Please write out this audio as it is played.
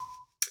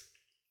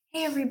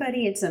Hey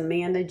everybody, it's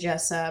Amanda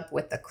Jessup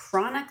with the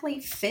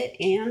Chronically Fit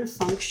and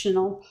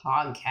Functional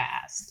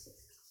podcast.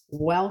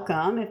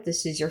 Welcome. If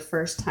this is your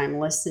first time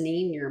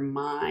listening, your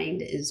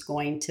mind is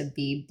going to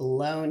be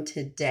blown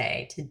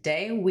today.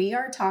 Today we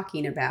are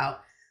talking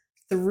about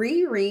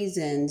 3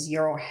 reasons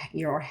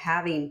you're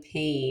having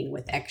pain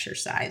with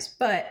exercise.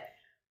 But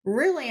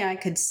really I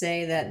could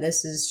say that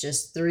this is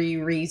just 3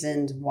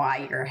 reasons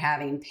why you're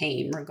having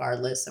pain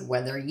regardless of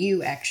whether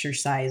you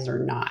exercise or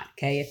not.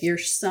 Okay? If you're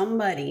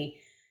somebody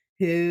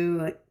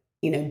who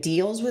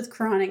deals with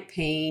chronic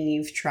pain,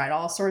 you've tried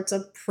all sorts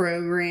of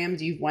programs,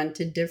 you've went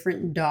to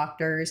different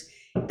doctors,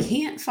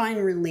 can't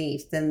find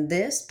relief, then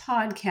this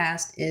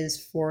podcast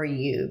is for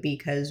you,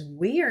 because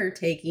we are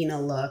taking a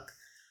look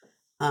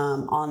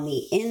on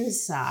the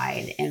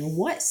inside and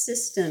what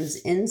systems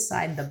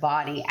inside the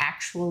body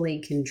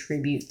actually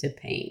contribute to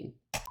pain.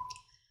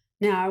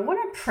 Now, I want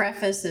to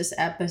preface this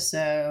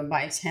episode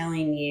by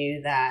telling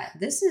you that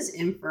this is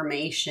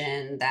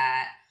information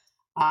that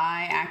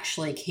I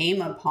actually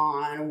came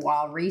upon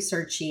while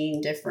researching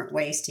different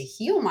ways to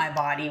heal my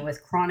body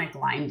with chronic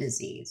Lyme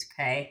disease,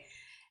 okay?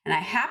 And I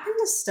happened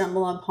to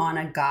stumble upon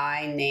a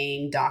guy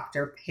named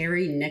Dr.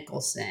 Perry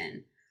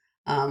Nicholson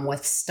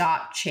with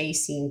Stop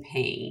Chasing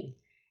Pain.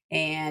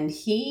 And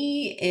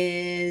he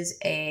is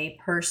a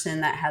person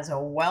that has a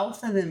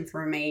wealth of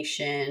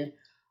information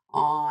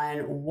on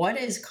what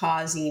is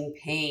causing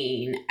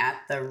pain at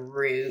the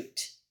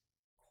root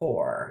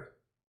core.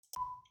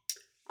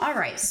 All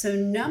right, so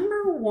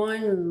number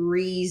 1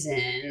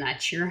 reason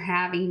that you're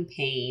having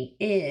pain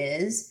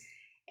is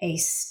a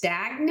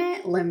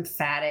stagnant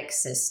lymphatic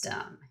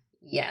system.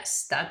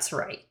 Yes, that's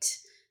right.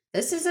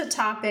 This is a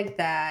topic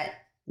that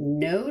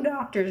no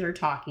doctors are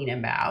talking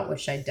about,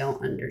 which I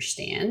don't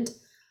understand,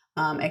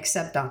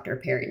 except Dr.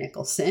 Perry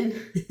Nicholson.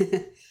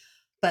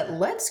 But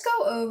let's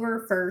go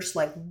over first,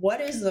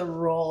 what is the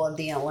role of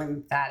the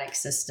lymphatic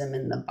system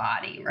in the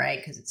body, right?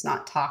 Because it's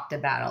not talked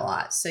about a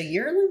lot. So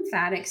your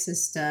lymphatic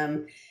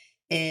system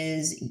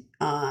is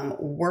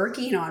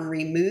working on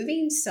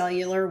removing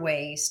cellular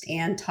waste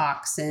and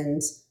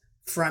toxins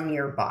from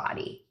your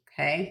body,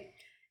 okay?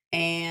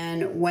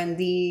 And when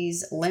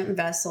these lymph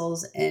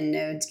vessels and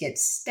nodes get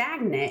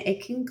stagnant,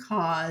 it can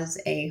cause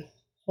a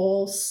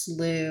whole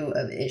slew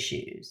of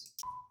issues.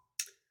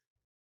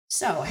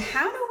 So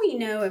how do we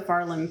know if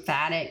our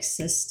lymphatic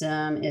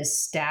system is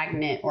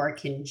stagnant or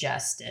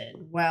congested?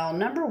 Well,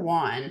 number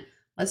 1,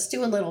 let's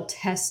do a little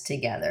test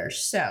together.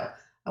 So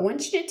I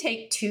want you to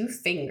take 2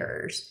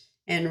 fingers,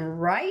 and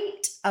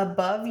right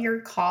above your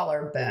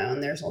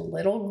collarbone, there's a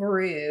little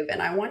groove,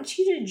 and I want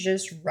you to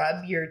just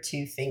rub your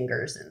 2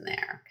 fingers in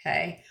there,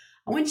 okay?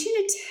 I want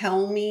you to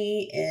tell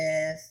me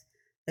if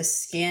the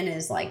skin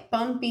is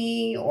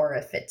bumpy or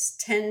if it's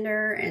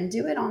tender, and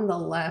do it on the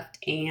left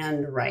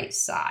and right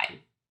side.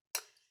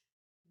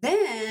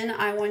 Then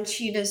I want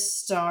you to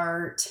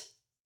start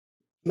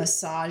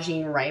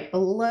massaging right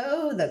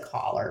below the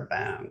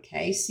collarbone,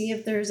 okay? See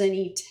if there's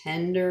any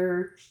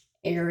tender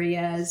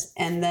areas.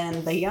 And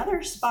then the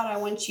other spot I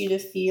want you to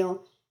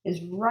feel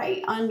is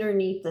right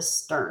underneath the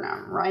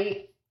sternum,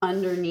 right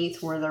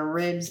underneath where the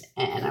ribs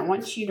end. I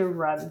want you to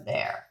rub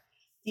there.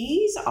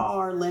 These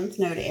are lymph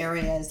node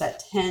areas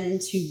that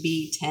tend to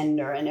be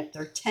tender. And if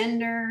they're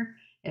tender,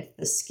 if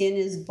the skin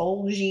is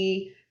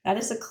bulgy, that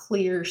is a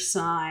clear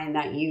sign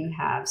that you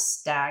have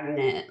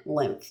stagnant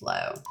lymph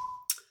flow.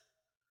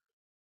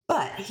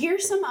 But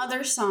here's some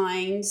other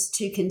signs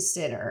to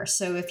consider.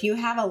 So if you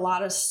have a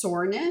lot of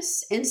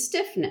soreness and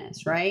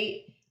stiffness,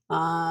 right?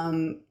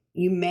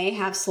 You may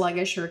have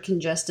sluggish or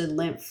congested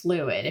lymph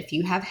fluid. If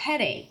you have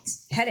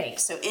headaches,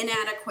 so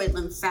inadequate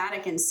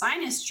lymphatic and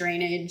sinus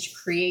drainage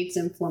creates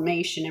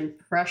inflammation and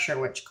pressure,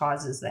 which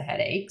causes the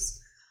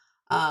headaches.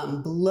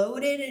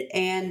 Bloated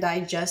and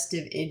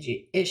digestive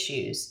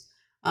issues.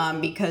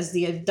 Because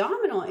the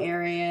abdominal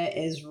area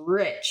is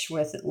rich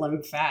with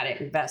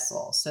lymphatic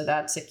vessels. So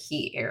that's a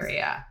key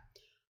area.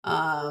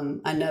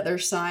 Another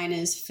sign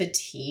is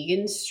fatigue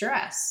and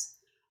stress,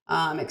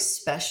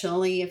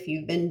 especially if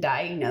you've been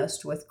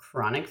diagnosed with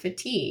chronic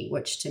fatigue,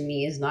 which to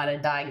me is not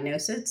a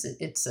diagnosis.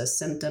 It's a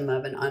symptom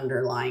of an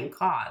underlying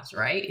cause,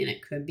 right? And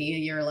it could be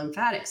your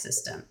lymphatic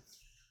system.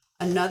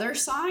 Another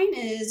sign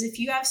is if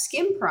you have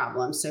skin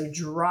problems, so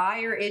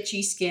dry or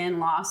itchy skin,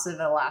 loss of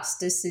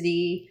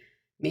elasticity.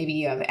 Maybe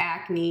you have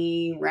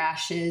acne,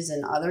 rashes,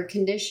 and other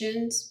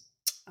conditions.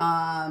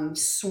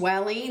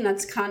 Swelling,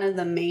 that's kind of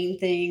the main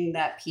thing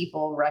that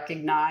people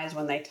recognize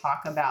when they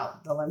talk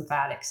about the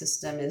lymphatic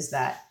system, is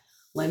that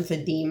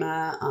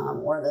lymphedema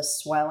or the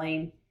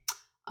swelling.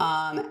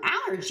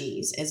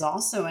 Allergies is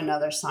also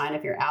another sign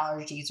if your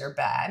allergies are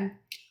bad.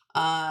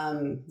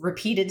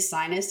 Repeated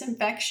sinus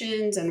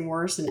infections and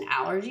worsened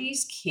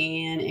allergies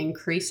can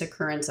increase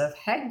occurrence of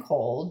head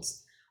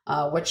colds,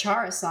 which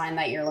are a sign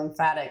that your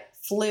lymphatic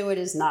fluid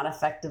is not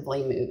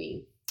effectively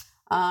moving.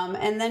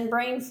 And then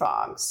brain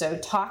fog. So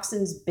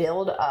toxins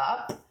build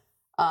up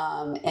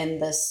in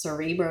the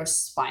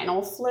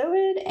cerebrospinal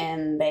fluid,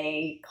 and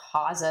they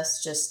cause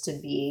us just to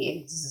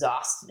be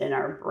exhausted, and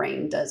our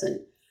brain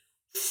doesn't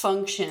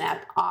function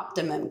at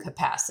optimum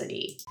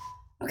capacity.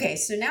 Okay,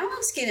 so now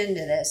let's get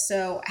into this.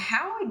 So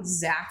how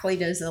exactly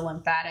does the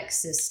lymphatic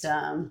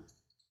system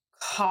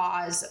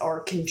cause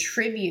or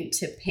contribute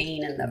to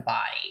pain in the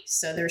body?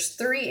 So there's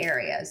 3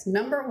 areas.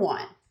 Number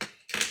 1,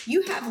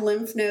 you have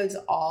lymph nodes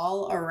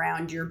all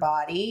around your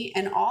body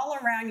and all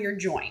around your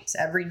joints,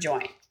 every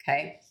joint,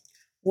 okay?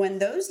 When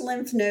those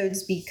lymph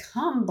nodes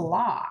become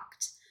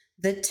blocked,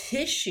 the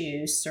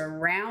tissues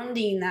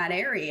surrounding that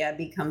area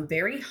become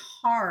very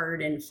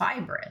hard and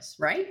fibrous,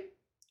 right?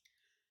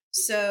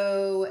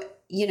 So,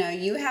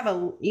 you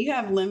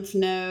have lymph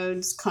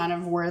nodes kind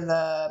of where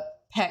the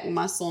pec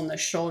muscle and the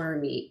shoulder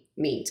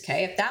meets,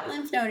 okay? If that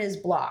lymph node is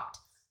blocked,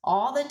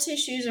 all the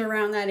tissues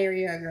around that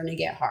area are going to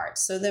get hard.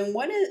 So then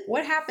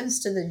what happens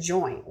to the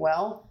joint?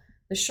 Well,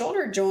 the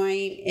shoulder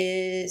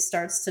joint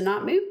starts to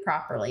not move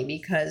properly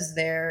because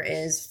there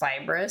is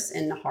fibrous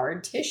and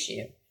hard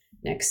tissue.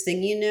 Next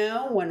thing you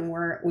know,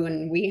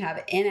 when we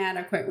have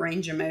inadequate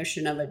range of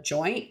motion of a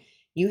joint,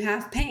 you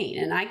have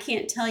pain. And I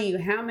can't tell you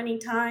how many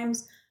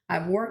times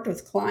I've worked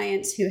with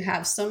clients who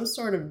have some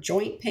sort of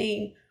joint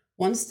pain.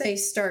 Once they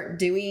start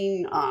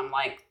doing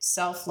like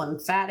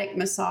self-lymphatic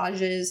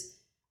massages,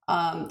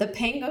 the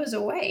pain goes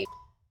away.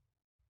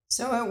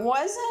 So it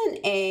wasn't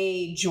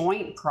a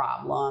joint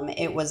problem,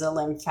 it was a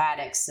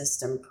lymphatic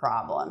system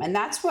problem. And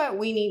that's what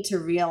we need to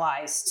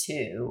realize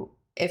too.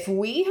 If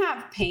we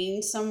have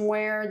pain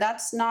somewhere,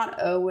 that's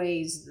not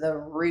always the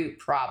root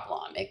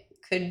problem. It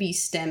could be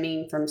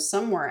stemming from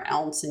somewhere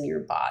else in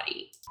your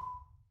body.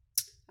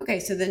 Okay,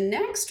 so the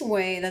next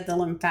way that the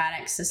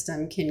lymphatic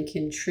system can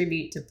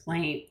contribute to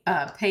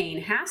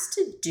pain has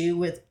to do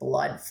with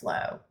blood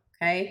flow,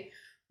 okay?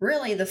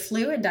 Really, the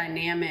fluid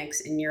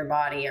dynamics in your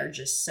body are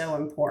just so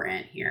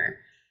important here.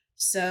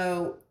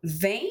 So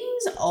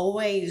veins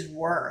always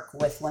work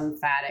with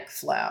lymphatic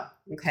flow,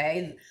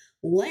 okay?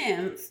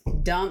 Lymph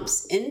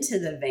dumps into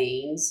the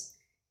veins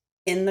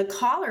in the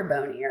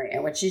collarbone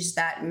area, which is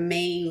that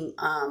main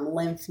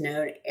lymph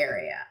node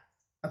area,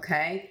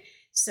 okay?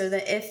 So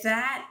that if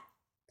that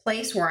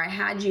place where I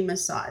had you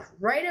massage,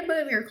 right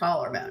above your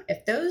collarbone,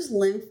 if those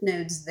lymph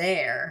nodes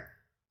there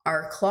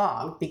are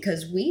clogged,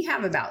 because we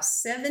have about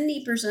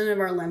 70% of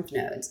our lymph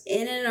nodes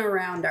in and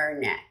around our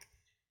neck,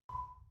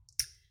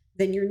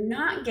 then you're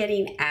not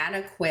getting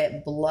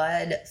adequate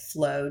blood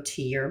flow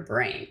to your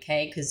brain,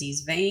 okay? Because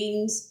these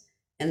veins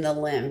and the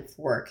lymph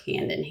work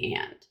hand in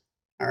hand,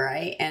 all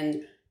right?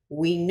 And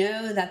we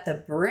know that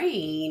the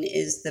brain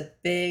is the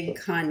big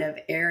kind of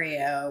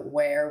area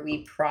where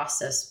we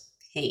process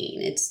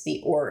pain. It's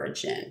the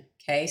origin,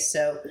 okay?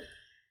 So,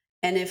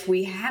 and if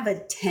we have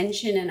a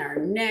tension in our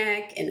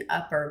neck and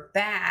upper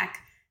back,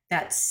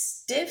 that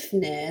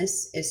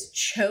stiffness is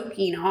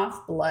choking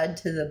off blood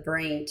to the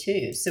brain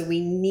too. So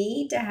we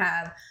need to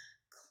have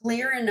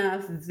clear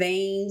enough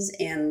veins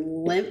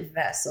and lymph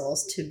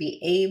vessels to be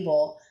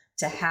able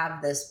to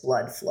have this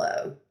blood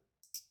flow.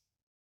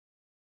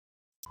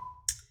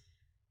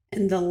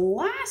 And the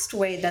last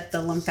way that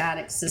the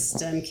lymphatic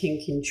system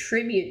can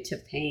contribute to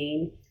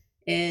pain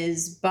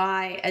is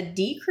by a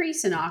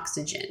decrease in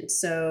oxygen.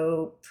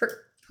 So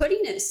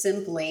putting it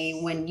simply,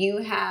 when you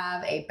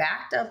have a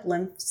backed up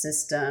lymph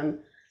system,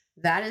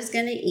 that is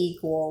going to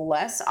equal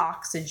less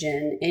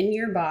oxygen in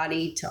your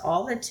body to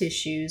all the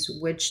tissues,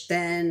 which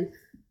then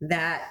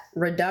that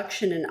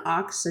reduction in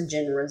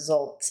oxygen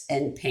results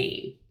in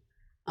pain.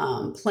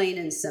 Plain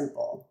and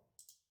simple.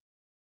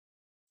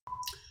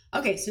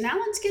 Okay, so now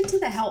let's get to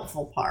the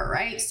helpful part,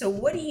 right? So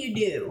what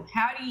do?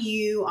 How do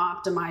you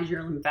optimize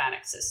your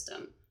lymphatic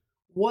system?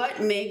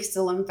 What makes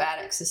the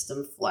lymphatic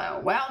system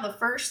flow? Well, the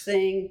first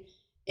thing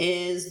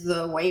is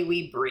the way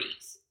we breathe,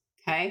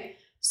 okay?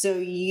 So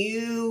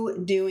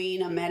you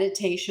doing a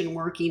meditation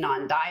working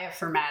on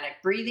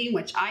diaphragmatic breathing,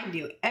 which I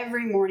do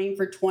every morning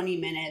for 20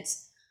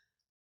 minutes.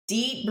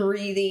 Deep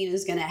breathing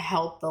is going to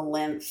help the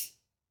lymph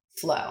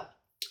flow.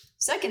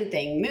 Second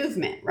thing,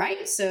 movement,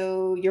 right?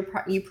 So you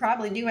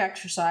probably do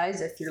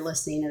exercise if you're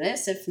listening to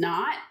this. If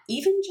not,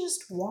 even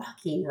just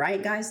walking,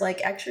 right, guys?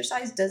 Like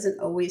exercise doesn't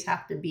always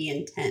have to be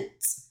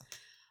intense.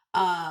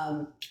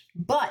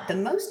 But the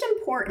most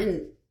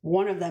important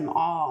one of them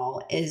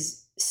all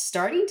is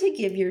starting to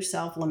give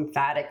yourself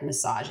lymphatic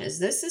massages.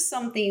 This is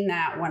something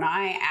that when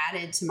I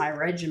added to my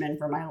regimen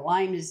for my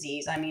Lyme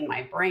disease, I mean,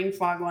 my brain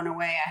fog went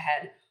away. I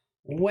had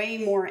way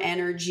more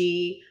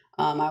energy.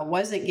 I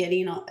wasn't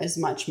getting as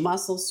much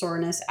muscle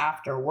soreness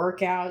after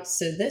workouts.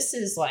 So this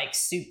is like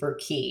super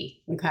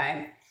key,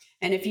 okay?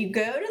 And if you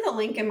go to the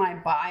link in my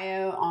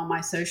bio on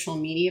my social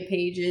media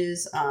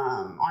pages,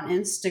 on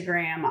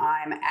Instagram,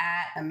 I'm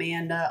at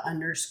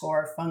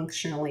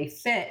Amanda_functionally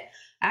fit.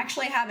 I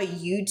actually have a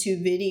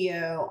YouTube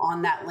video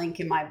on that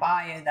link in my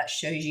bio that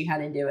shows you how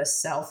to do a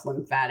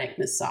self-lymphatic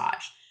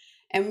massage.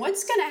 And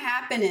what's going to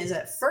happen is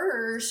at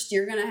first,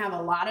 you're going to have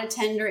a lot of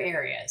tender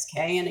areas,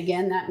 okay? And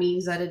again, that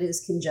means that it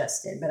is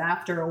congested. But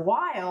after a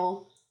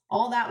while,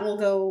 all that will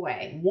go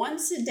away.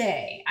 Once a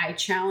day, I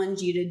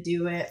challenge you to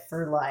do it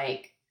for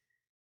like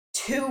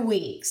 2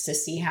 weeks to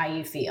see how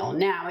you feel.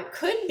 Now, it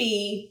could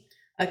be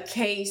a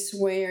case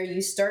where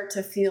you start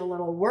to feel a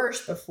little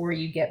worse before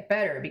you get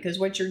better, because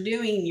what you're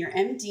doing, you're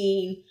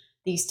emptying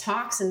these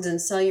toxins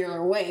and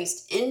cellular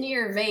waste into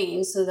your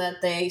veins so that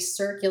they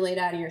circulate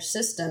out of your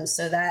system,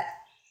 so that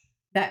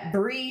that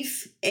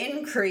brief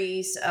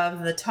increase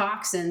of the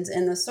toxins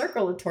in the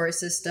circulatory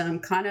system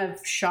kind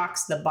of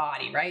shocks the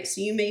body, right? So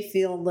you may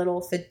feel a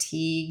little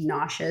fatigued,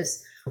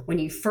 nauseous when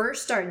you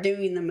first start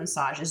doing the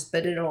massages,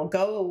 but it'll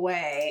go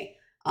away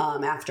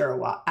after a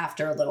while,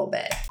 after a little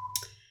bit.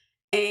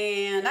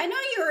 And I know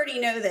you already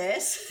know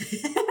this,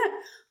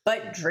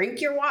 but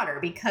drink your water,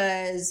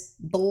 because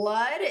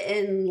blood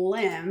and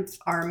lymph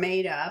are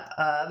made up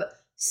of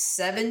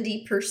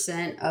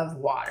 70% of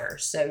water.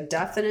 So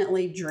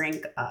definitely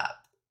drink up.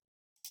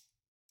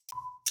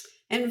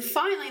 And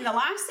finally, the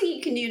last thing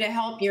you can do to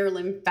help your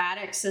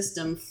lymphatic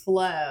system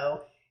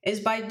flow is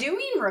by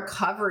doing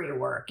recovery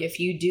work if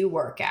you do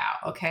work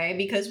out, okay?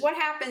 Because what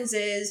happens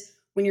is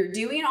when you're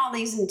doing all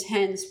these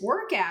intense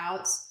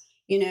workouts,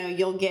 you know,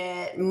 you'll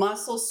get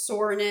muscle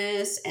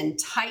soreness and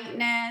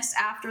tightness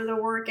after the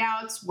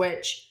workouts,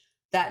 which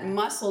that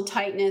muscle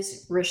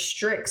tightness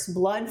restricts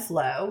blood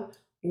flow,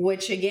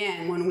 which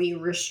again, when we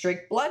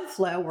restrict blood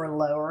flow, we're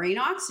lowering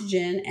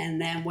oxygen.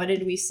 And then what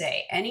did we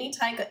say? Any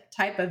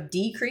type of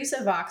decrease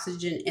of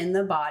oxygen in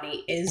the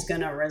body is going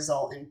to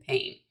result in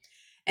pain.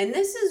 And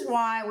this is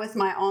why with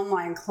my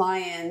online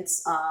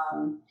clients,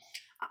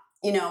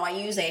 you know, I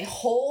use a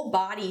whole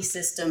body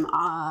system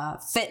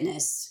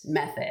fitness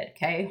method,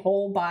 okay?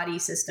 Whole body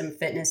system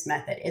fitness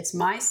method. It's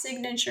my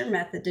signature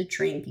method to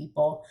train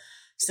people.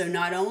 So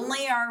not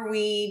only are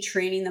we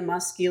training the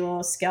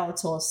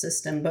musculoskeletal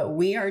system, but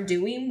we are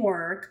doing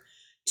work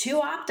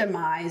to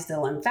optimize the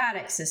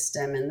lymphatic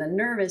system and the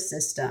nervous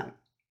system.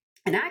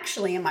 And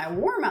actually in my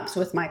warm-ups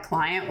with my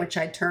client, which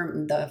I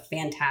term the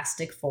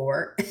Fantastic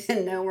Four,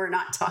 and no, we're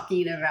not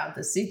talking about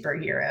the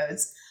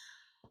superheroes.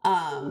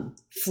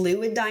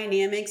 Fluid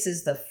dynamics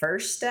is the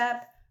first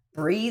step.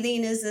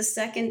 Breathing is the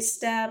second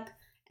step.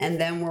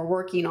 And then we're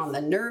working on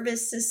the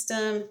nervous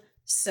system.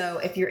 So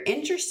if you're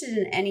interested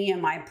in any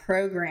of my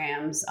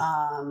programs,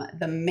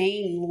 the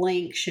main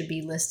link should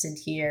be listed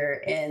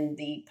here in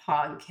the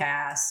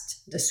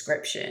podcast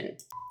description.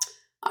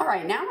 All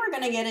right, now we're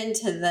going to get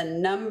into the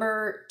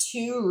number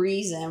 2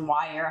 reason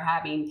why you're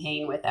having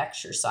pain with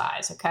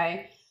exercise,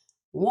 okay?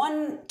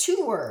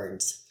 2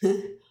 words,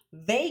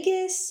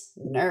 vagus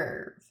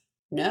nerve.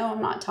 No,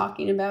 I'm not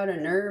talking about a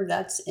nerve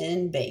that's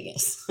in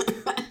Vegas.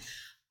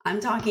 I'm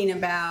talking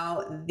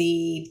about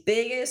the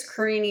biggest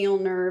cranial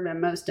nerve and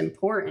most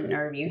important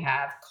nerve you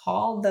have,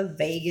 called the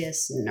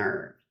vagus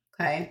nerve,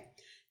 okay?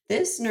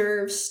 This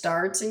nerve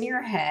starts in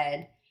your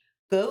head,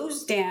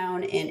 goes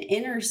down and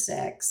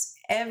intersects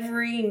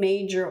every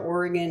major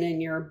organ in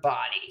your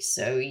body.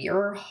 So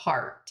your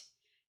heart,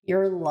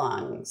 your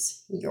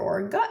lungs,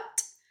 your gut,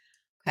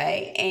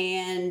 okay?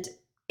 And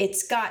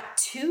it's got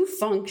 2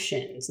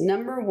 functions.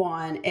 Number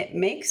 1, it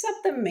makes up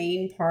the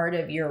main part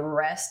of your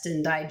rest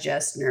and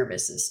digest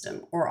nervous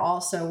system, or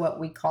also what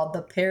we call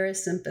the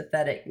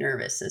parasympathetic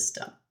nervous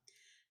system.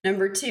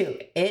 Number 2,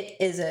 it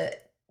is a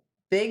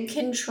big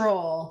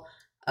control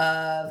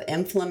of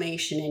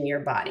inflammation in your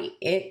body.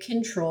 It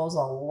controls a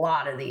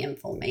lot of the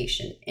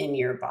inflammation in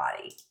your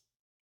body.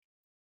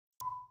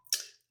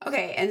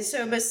 Okay, and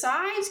so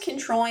besides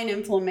controlling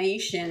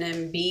inflammation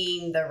and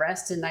being the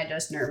rest and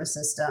digest nervous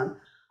system,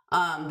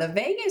 the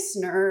vagus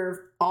nerve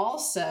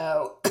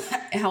also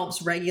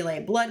helps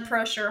regulate blood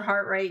pressure,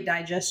 heart rate,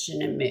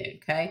 digestion, and mood,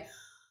 okay?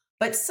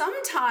 But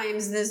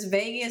sometimes this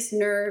vagus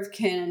nerve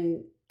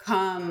can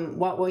come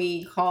what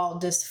we call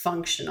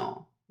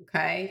dysfunctional,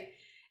 okay?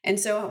 And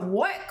so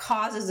what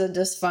causes a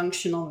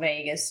dysfunctional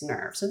vagus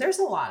nerve? So there's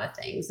a lot of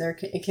things.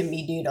 It can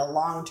be due to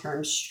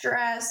long-term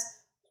stress,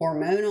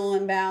 hormonal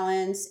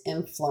imbalance,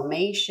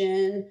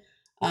 inflammation,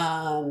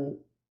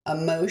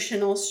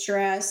 emotional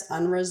stress,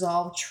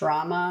 unresolved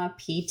trauma,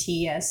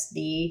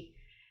 PTSD.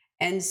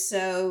 And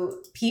so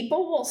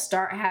people will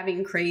start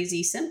having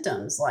crazy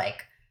symptoms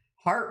like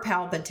heart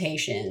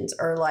palpitations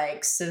or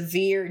like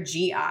severe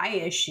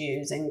GI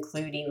issues,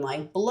 including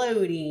like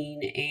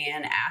bloating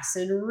and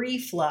acid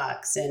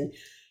reflux and,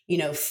 you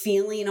know,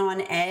 feeling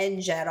on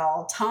edge at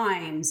all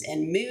times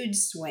and mood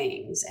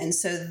swings. And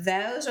so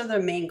those are the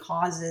main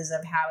causes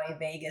of how a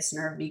vagus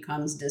nerve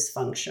becomes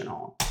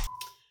dysfunctional.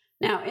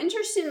 Now,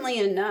 interestingly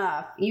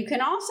enough, you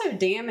can also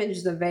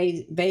damage the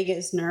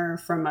vagus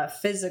nerve from a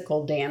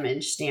physical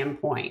damage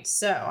standpoint.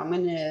 So I'm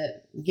going to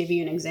give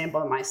you an example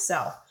of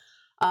myself.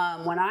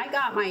 When I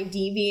got my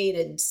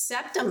deviated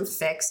septum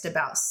fixed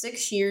about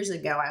 6 years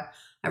ago,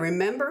 I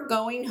remember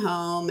going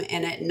home,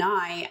 and at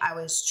night I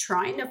was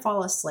trying to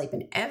fall asleep.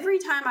 And every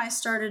time I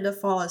started to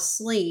fall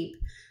asleep,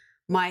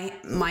 my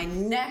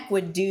neck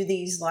would do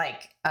these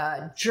like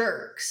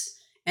jerks.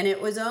 And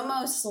it was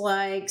almost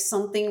like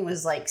something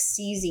was like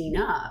seizing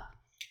up.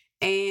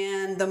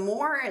 And the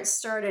more it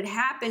started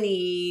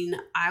happening,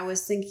 I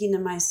was thinking to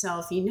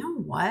myself, you know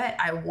what?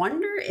 I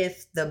wonder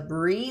if the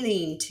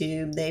breathing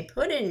tube they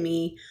put in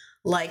me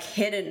like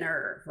hit a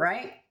nerve,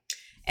 right?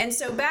 And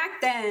so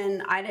back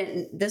then,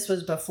 this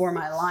was before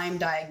my Lyme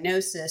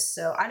diagnosis,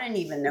 so I didn't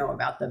even know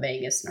about the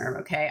vagus nerve,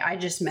 okay? I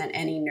just meant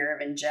any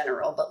nerve in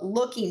general. But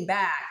looking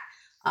back,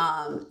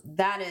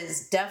 that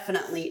is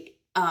definitely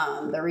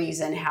the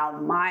reason how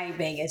my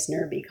vagus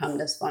nerve become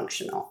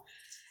dysfunctional.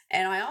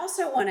 And I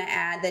also want to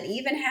add that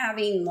even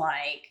having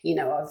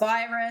a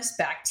virus,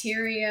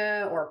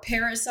 bacteria, or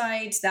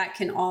parasites, that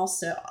can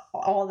also,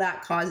 all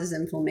that causes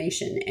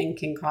inflammation and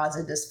can cause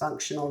a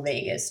dysfunctional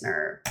vagus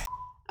nerve.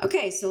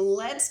 Okay, so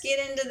let's get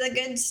into the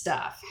good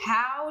stuff.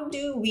 How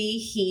do we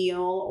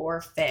heal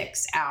or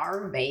fix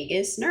our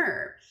vagus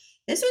nerve?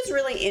 This was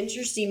really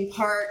interesting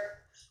part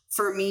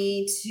for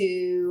me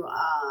to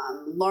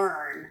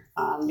learn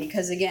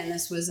because, again,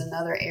 this was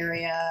another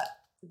area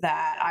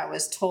that I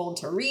was told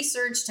to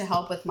research to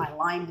help with my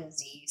Lyme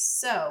disease.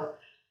 So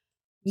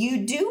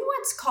you do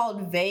what's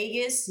called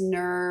vagus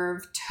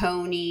nerve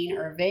toning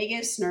or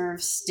vagus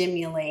nerve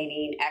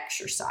stimulating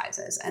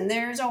exercises. And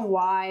there's a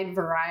wide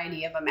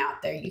variety of them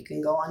out there. You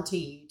can go onto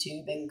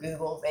YouTube and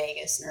Google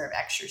vagus nerve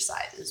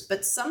exercises.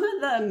 But some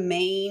of the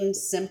main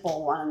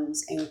simple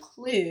ones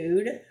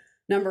include,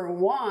 number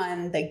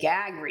one, the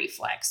gag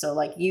reflex. So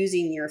like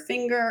using your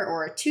finger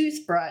or a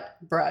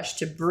toothbrush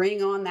to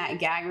bring on that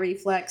gag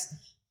reflex,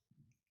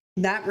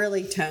 that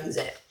really tones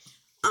it.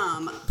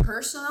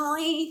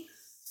 Personally,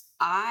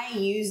 I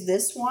use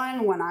this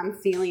one when I'm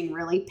feeling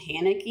really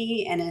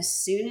panicky, and as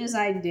soon as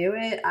I do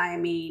it, I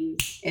mean,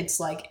 it's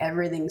like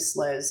everything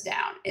slows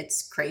down.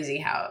 It's crazy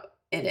how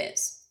it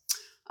is.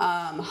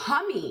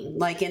 Humming,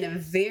 like in a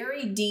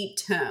very deep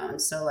tone,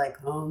 so like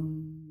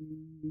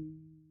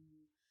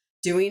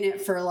doing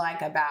it for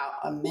like about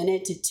a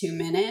minute to 2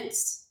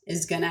 minutes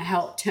is going to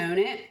help tone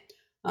it.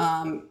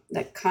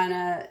 That kind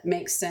of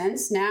makes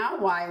sense now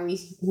why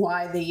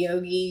the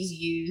yogis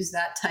use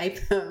that type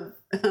of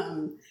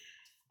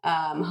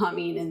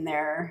humming in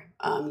their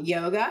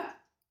yoga.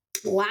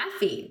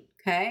 Laughing,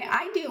 okay?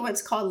 I do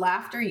what's called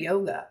laughter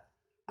yoga.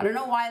 I don't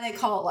know why they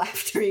call it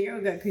laughter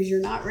yoga, because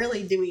you're not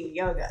really doing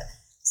yoga.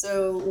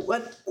 So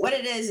what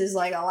it is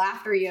like a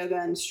laughter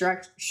yoga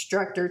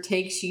instructor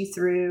takes you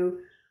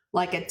through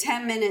like a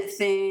 10-minute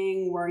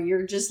thing where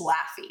you're just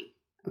laughing,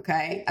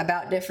 okay,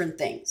 about different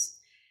things.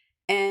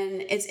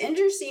 And it's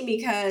interesting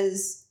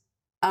because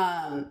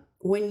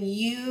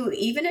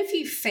even if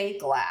you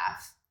fake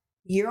laugh,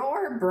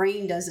 your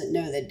brain doesn't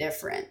know the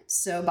difference.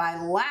 So by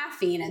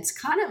laughing, it's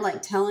kind of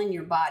like telling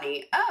your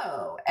body,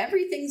 oh,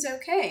 everything's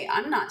okay.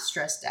 I'm not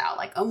stressed out,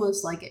 like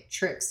almost like it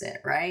tricks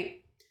it,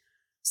 right?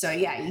 So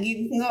yeah,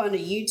 you can go onto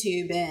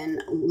YouTube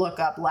and look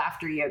up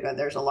laughter yoga.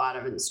 There's a lot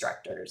of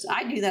instructors.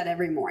 I do that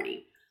every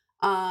morning.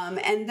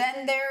 And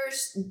then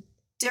there's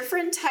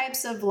different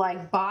types of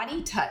like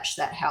body touch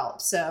that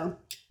help. So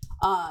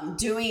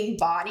doing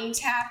body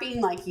tapping,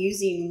 like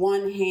using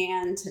one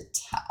hand to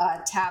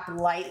tap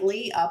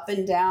lightly up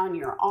and down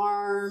your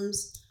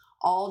arms,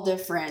 all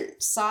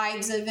different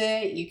sides of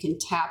it. You can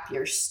tap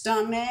your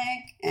stomach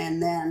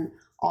and then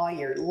all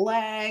your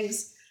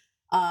legs.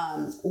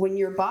 When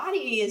your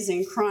body is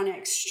in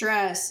chronic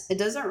stress, it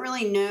doesn't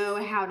really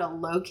know how to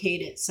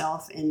locate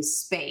itself in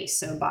space.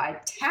 So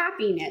by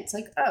tapping it, it's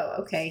like, oh,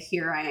 okay,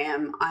 here I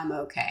am, I'm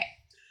okay.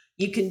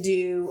 You can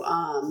do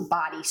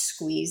body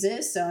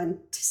squeezes. So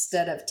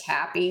instead of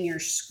tapping, you're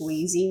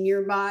squeezing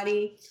your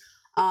body.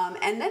 And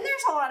then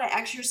there's a lot of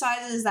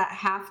exercises that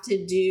have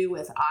to do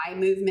with eye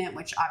movement,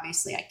 which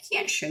obviously I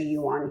can't show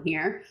you on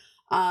here.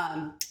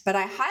 But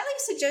I highly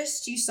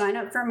suggest you sign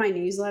up for my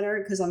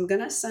newsletter, because I'm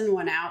going to send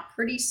one out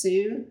pretty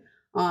soon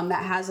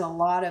that has a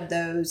lot of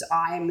those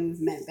eye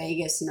movement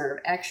vagus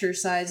nerve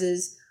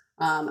exercises.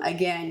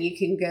 Again, you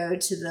can go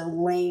to the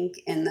link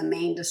in the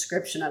main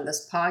description of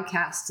this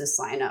podcast to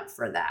sign up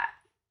for that.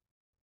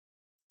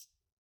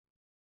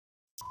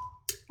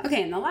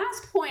 Okay, and the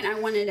last point I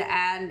wanted to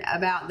add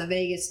about the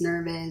vagus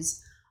nerve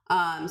is,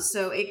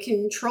 so it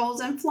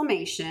controls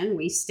inflammation.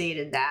 We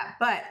stated that,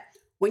 but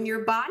when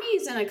your body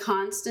is in a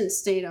constant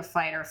state of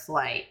fight or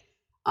flight,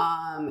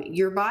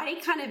 your body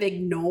kind of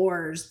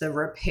ignores the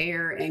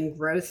repair and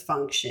growth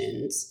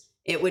functions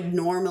it would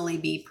normally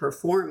be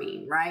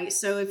performing, right?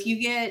 So if you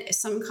get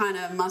some kind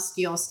of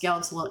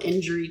musculoskeletal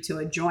injury to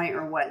a joint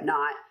or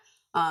whatnot,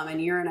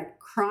 and you're in a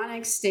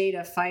chronic state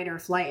of fight or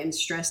flight and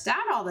stressed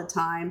out all the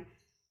time,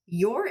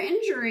 your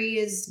injury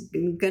is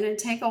going to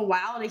take a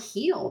while to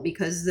heal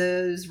because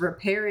those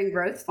repair and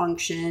growth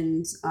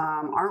functions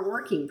aren't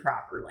working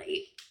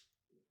properly.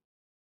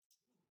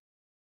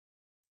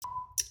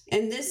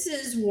 And this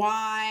is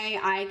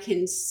why I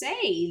can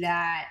say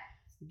that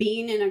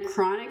being in a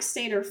chronic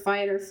state of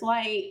fight or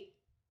flight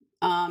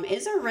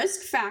is a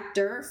risk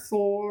factor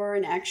for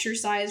an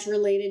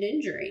exercise-related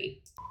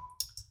injury.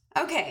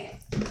 Okay,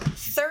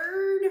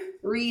 third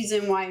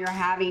reason why you're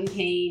having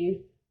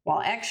pain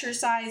while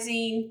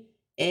exercising,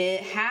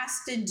 it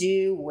has to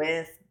do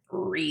with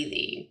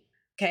breathing.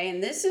 Okay,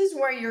 and this is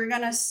where you're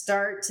going to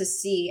start to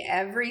see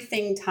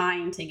everything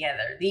tying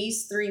together,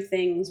 these three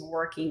things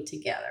working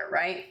together,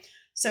 right?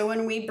 So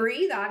when we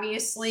breathe,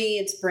 obviously,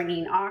 it's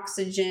bringing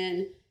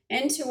oxygen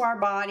into our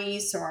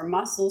bodies so our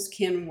muscles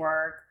can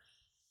work.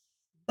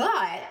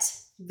 But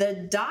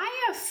the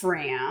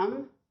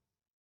diaphragm,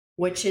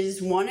 which is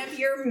one of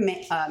your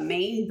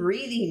main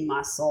breathing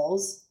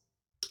muscles,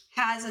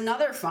 has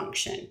another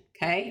function,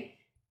 okay?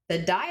 The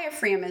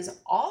diaphragm is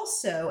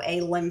also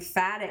a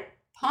lymphatic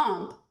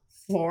pump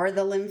for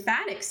the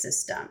lymphatic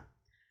system.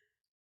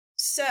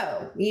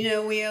 So,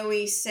 we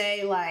always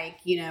say, like,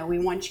 we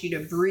want you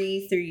to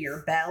breathe through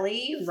your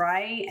belly,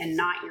 right? And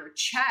not your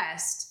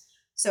chest.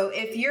 So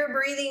if you're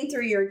breathing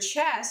through your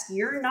chest,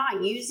 you're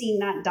not using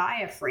that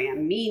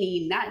diaphragm,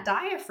 meaning that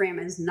diaphragm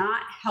is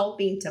not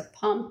helping to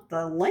pump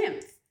the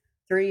lymph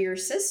through your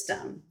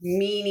system,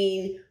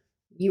 meaning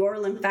your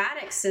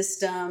lymphatic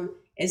system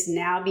is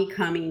now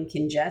becoming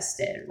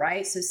congested,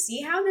 right? So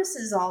see how this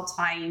is all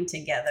tying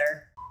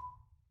together.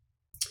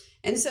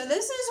 And so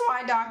this is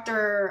why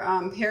Dr.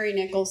 Perry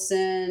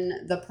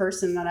Nicholson, the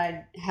person that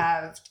I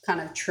have kind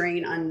of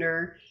trained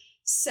under,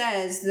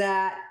 says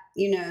that,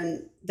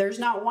 there's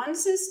not one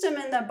system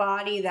in the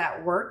body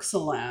that works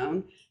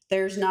alone.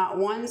 There's not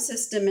one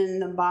system in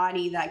the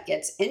body that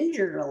gets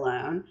injured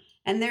alone.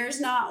 And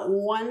there's not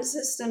one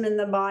system in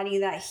the body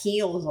that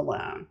heals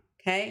alone,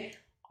 okay?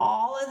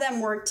 All of them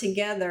work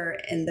together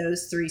in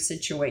those three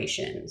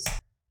situations.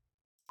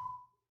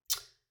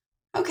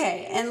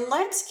 Okay, and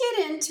let's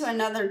get into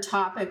another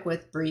topic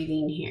with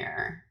breathing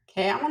here.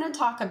 Okay, I want to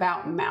talk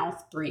about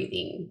mouth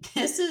breathing.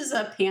 This is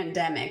a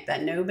pandemic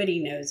that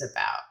nobody knows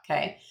about,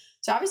 okay?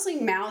 So obviously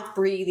mouth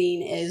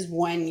breathing is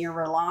when you're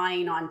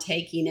relying on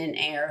taking in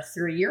air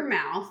through your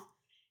mouth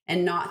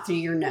and not through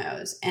your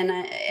nose.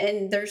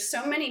 And there's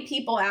so many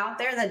people out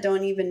there that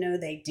don't even know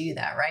they do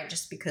that, right?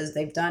 Just because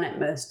they've done it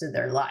most of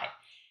their life.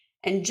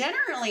 And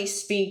generally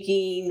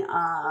speaking,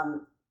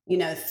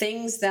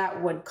 things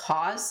that would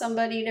cause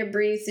somebody to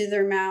breathe through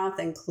their mouth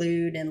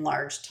include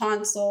enlarged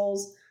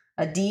tonsils,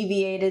 a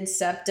deviated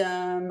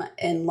septum,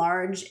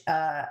 enlarged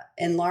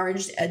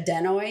adenoids,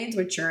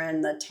 which are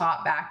in the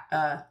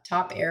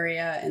top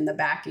area in the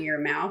back of your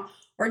mouth,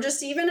 or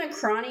just even a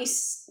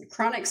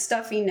chronic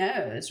stuffy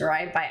nose,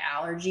 right, by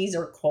allergies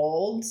or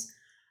colds.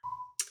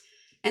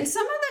 And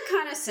some of the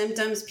kind of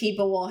symptoms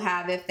people will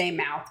have if they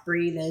mouth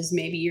breathe is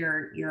maybe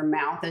your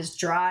mouth is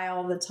dry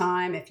all the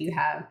time, if you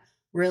have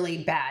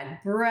really bad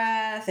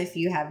breath, if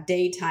you have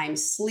daytime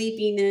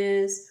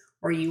sleepiness,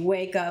 or you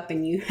wake up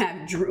and you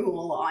have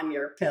drool on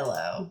your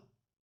pillow.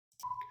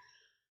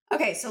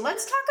 Okay, so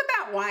let's talk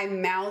about why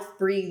mouth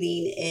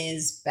breathing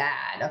is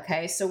bad,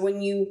 okay? So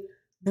when you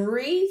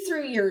breathe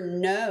through your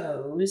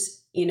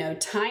nose,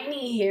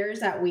 tiny hairs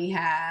that we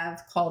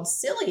have called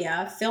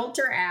cilia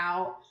filter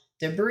out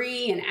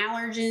debris and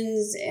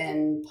allergens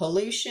and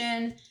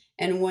pollution.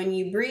 And when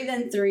you breathe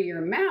in through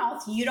your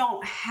mouth, you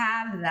don't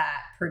have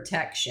that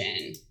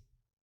protection.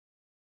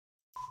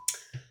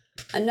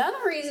 Another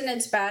reason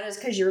it's bad is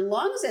because your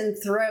lungs and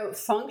throat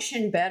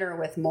function better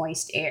with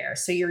moist air.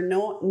 So your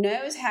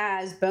nose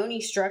has bony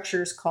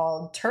structures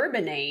called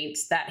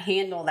turbinates that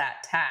handle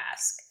that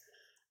task.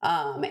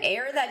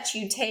 Air that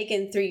you take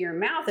in through your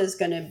mouth is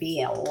going to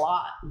be a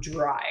lot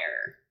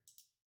drier.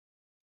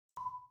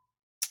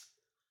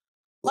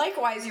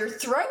 Likewise, your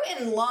throat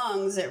and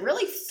lungs, it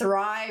really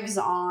thrives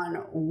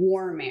on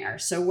warm air.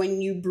 So when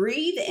you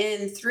breathe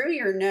in through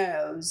your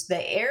nose,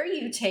 the air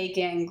you take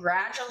in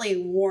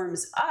gradually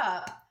warms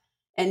up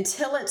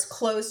until it's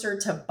closer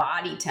to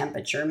body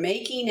temperature,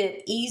 making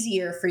it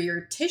easier for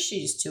your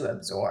tissues to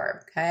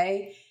absorb,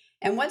 okay?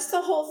 And what's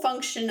the whole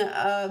function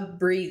of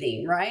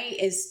breathing, right?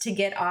 Is to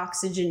get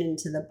oxygen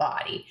into the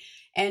body.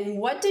 And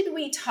what did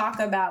we talk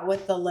about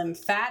with the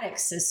lymphatic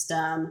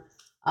system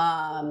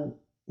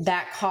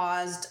that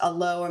caused a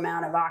low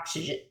amount of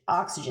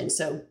oxygen?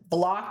 So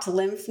blocked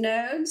lymph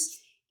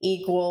nodes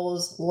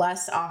equals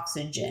less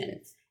oxygen.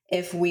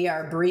 If we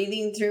are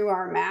breathing through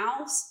our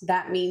mouths,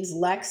 that means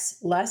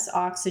less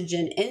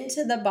oxygen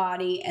into the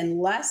body, and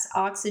less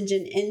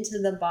oxygen into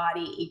the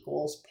body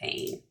equals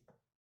pain.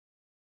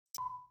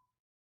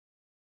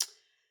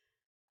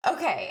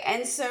 Okay,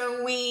 and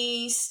so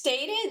we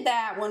stated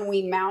that when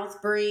we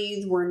mouth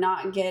breathe, we're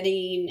not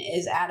getting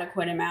as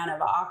adequate amount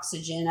of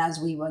oxygen as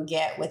we would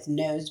get with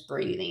nose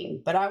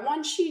breathing. But I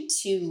want you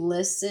to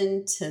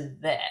listen to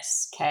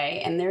this,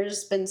 okay? And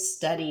there's been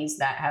studies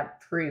that have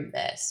proved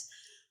this,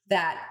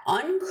 that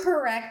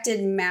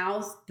uncorrected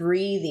mouth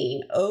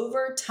breathing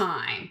over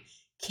time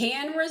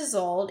can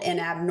result in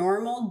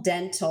abnormal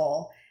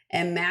dental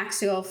and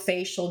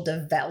maxillofacial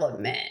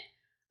development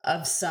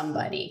of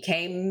somebody,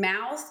 okay?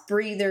 Mouth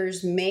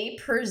breathers may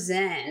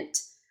present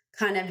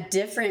kind of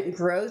different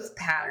growth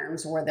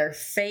patterns where their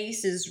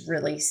face is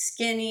really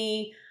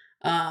skinny,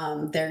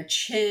 their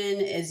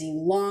chin is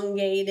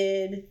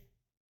elongated.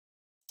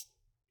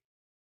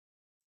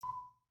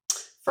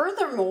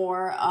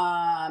 Furthermore,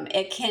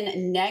 it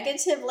can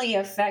negatively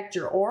affect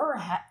your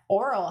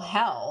oral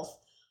health,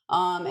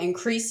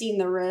 increasing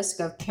the risk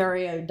of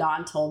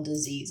periodontal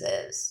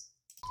diseases.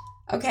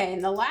 Okay,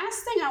 and the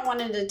last thing I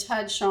wanted to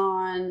touch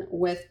on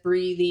with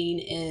breathing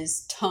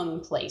is tongue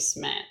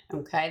placement,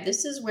 okay?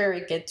 This is where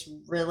it gets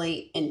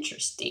really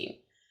interesting.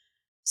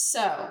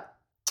 So,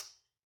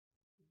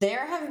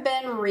 There have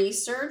been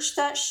research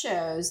that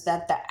shows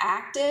that the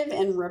active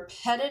and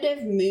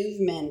repetitive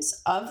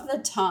movements of the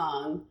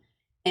tongue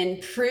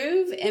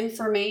improve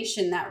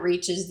information that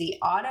reaches the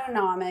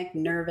autonomic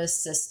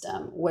nervous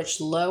system,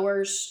 which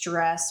lowers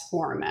stress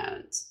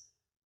hormones,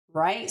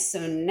 right?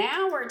 So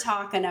now we're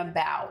talking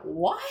about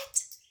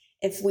what?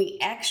 If we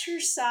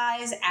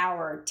exercise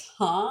our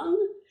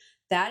tongue,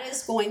 that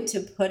is going to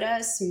put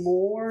us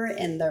more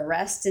in the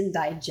rest and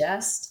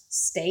digest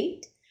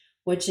state,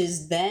 which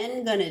is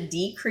then going to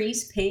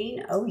decrease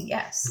pain. Oh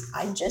yes,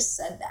 I just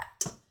said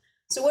that.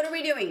 So what are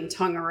we doing?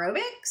 Tongue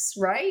aerobics,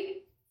 right?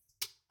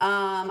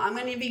 I'm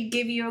going to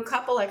give you a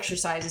couple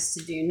exercises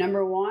to do.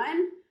 Number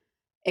one,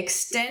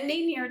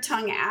 extending your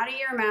tongue out of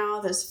your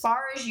mouth as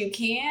far as you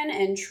can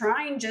and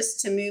trying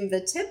just to move the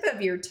tip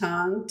of your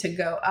tongue to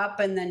go up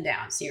and then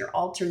down. So you're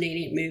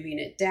alternating, moving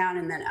it down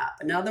and then up.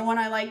 Another one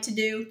I like to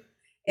do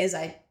is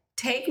I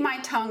take my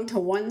tongue to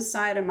one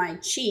side of my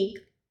cheek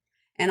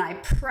and I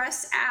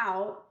press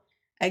out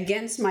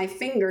against my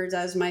fingers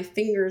as my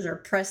fingers are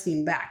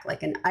pressing back,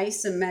 like an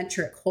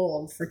isometric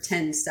hold for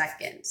 10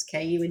 seconds.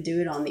 Okay, you would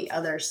do it on the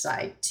other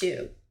side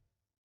too.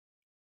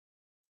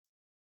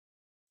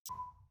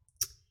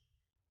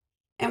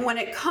 And when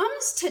it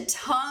comes to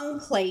tongue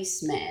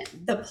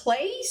placement, the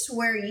place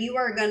where you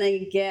are going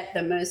to get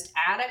the most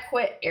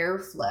adequate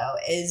airflow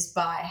is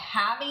by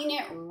having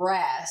it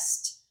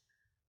rest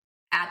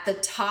at the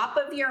top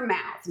of your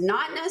mouth,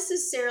 not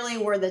necessarily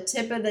where the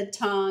tip of the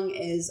tongue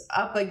is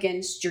up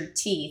against your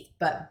teeth,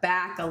 but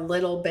back a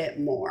little bit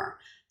more.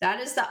 That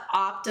is the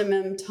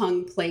optimum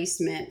tongue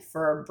placement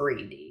for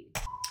breathing.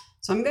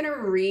 So I'm going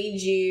to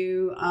read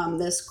you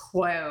this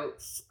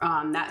quote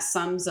that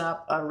sums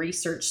up a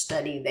research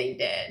study they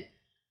did.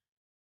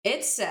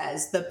 It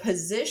says, the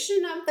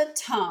position of the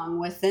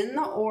tongue within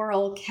the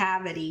oral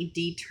cavity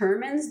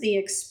determines the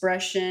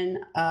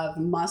expression of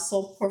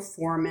muscle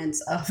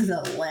performance of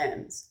the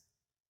limbs.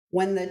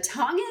 When the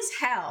tongue is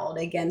held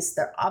against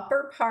the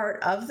upper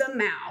part of the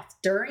mouth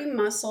during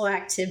muscle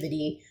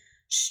activity,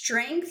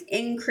 strength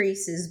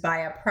increases by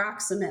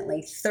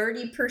approximately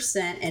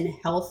 30% in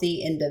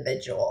healthy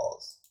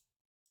individuals.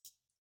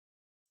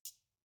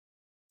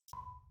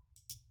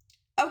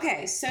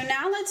 Okay, so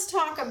now let's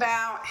talk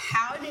about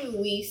how do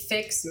we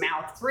fix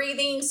mouth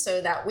breathing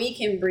so that we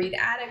can breathe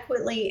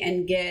adequately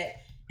and get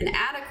an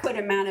adequate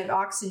amount of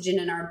oxygen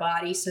in our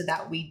body so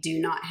that we do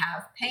not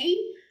have pain.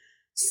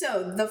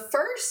 So the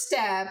first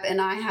step,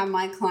 and I have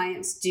my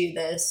clients do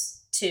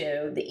this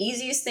too, the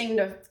easiest thing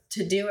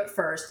to do at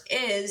first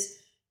is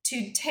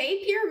to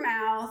tape your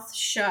mouth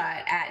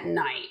shut at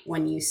night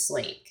when you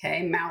sleep,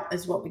 okay? Mouth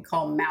is what we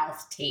call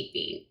mouth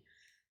taping.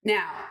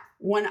 Now,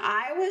 when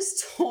I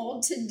was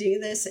told to do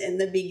this in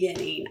the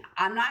beginning,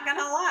 I'm not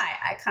gonna lie,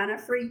 I kind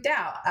of freaked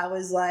out. I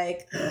was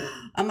like,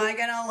 am I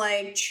gonna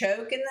like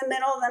choke in the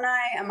middle of the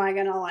night? Am I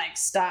gonna like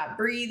stop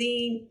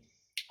breathing?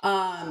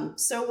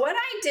 So what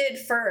I did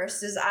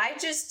first is I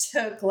just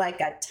took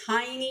like a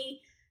tiny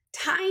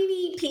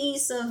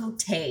piece of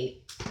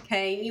tape,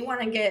 okay? You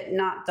wanna get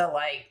not the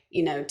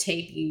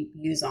tape you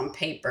use on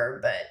paper,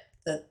 but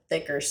the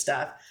thicker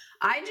stuff.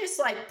 I just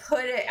like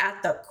put it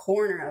at the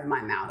corner of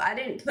my mouth. I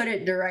didn't put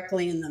it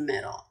directly in the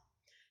middle,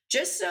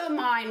 just so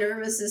my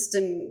nervous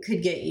system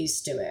could get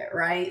used to it,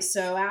 right?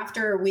 So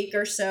after a week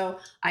or so,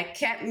 I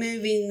kept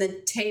moving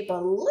the tape a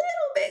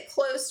little bit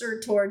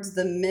closer towards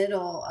the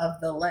middle of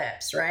the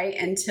lips, right?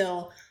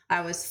 Until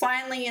I was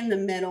finally in the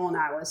middle and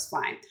I was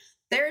fine.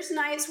 There's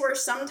nights where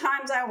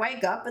sometimes I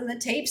wake up and the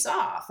tape's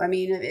off. I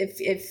mean,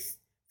 if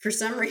for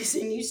some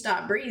reason you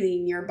stop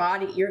breathing, your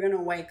body, you're going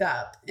to wake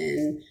up.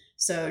 And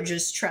so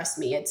just trust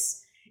me,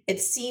 it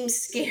seems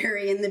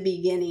scary in the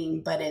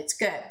beginning, but it's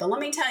good. But let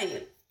me tell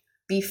you,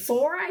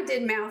 before I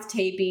did mouth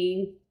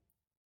taping,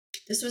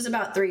 this was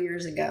about 3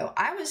 years ago,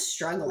 I was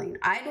struggling.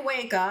 I'd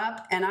wake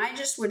up and I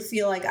just would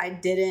feel like I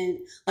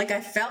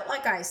felt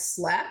like I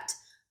slept,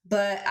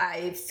 but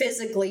I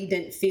physically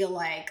didn't feel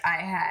like I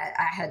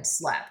had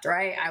slept,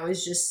 right? I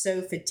was just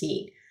so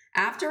fatigued.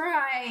 After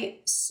I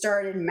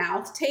started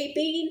mouth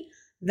taping,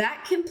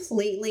 that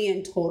completely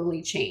and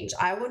totally changed.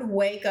 I would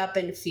wake up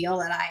and feel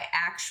that I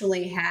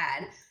actually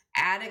had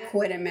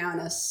adequate amount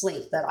of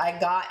sleep, that I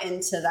got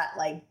into that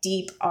like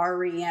deep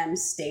REM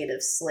state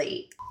of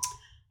sleep.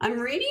 I'm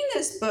reading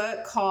this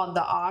book called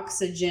The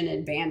Oxygen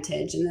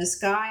Advantage, and this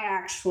guy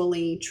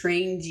actually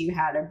trains you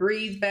how to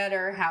breathe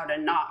better, how to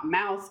not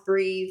mouth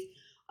breathe.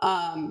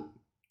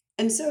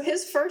 And so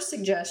his first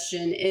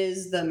suggestion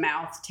is the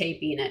mouth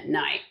taping at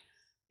night.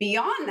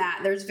 Beyond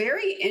that, there's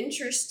very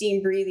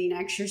interesting breathing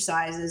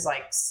exercises.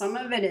 Like some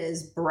of it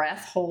is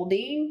breath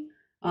holding,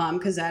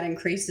 because that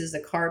increases the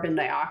carbon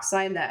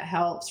dioxide that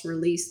helps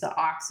release the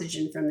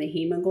oxygen from the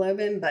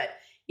hemoglobin. But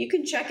you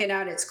can check it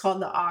out. It's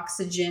called The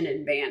Oxygen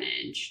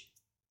Advantage.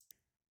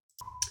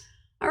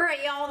 All right,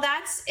 y'all,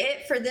 that's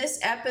it for this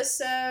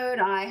episode.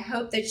 I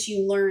hope that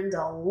you learned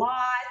a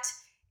lot.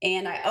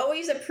 And I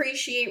always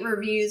appreciate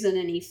reviews and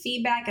any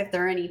feedback if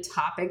there are any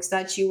topics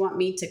that you want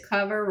me to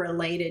cover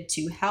related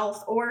to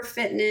health or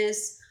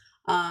fitness.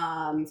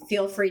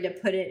 Feel free to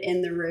put it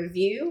in the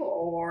review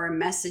or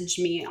message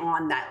me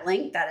on that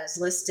link that is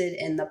listed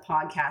in the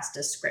podcast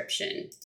description.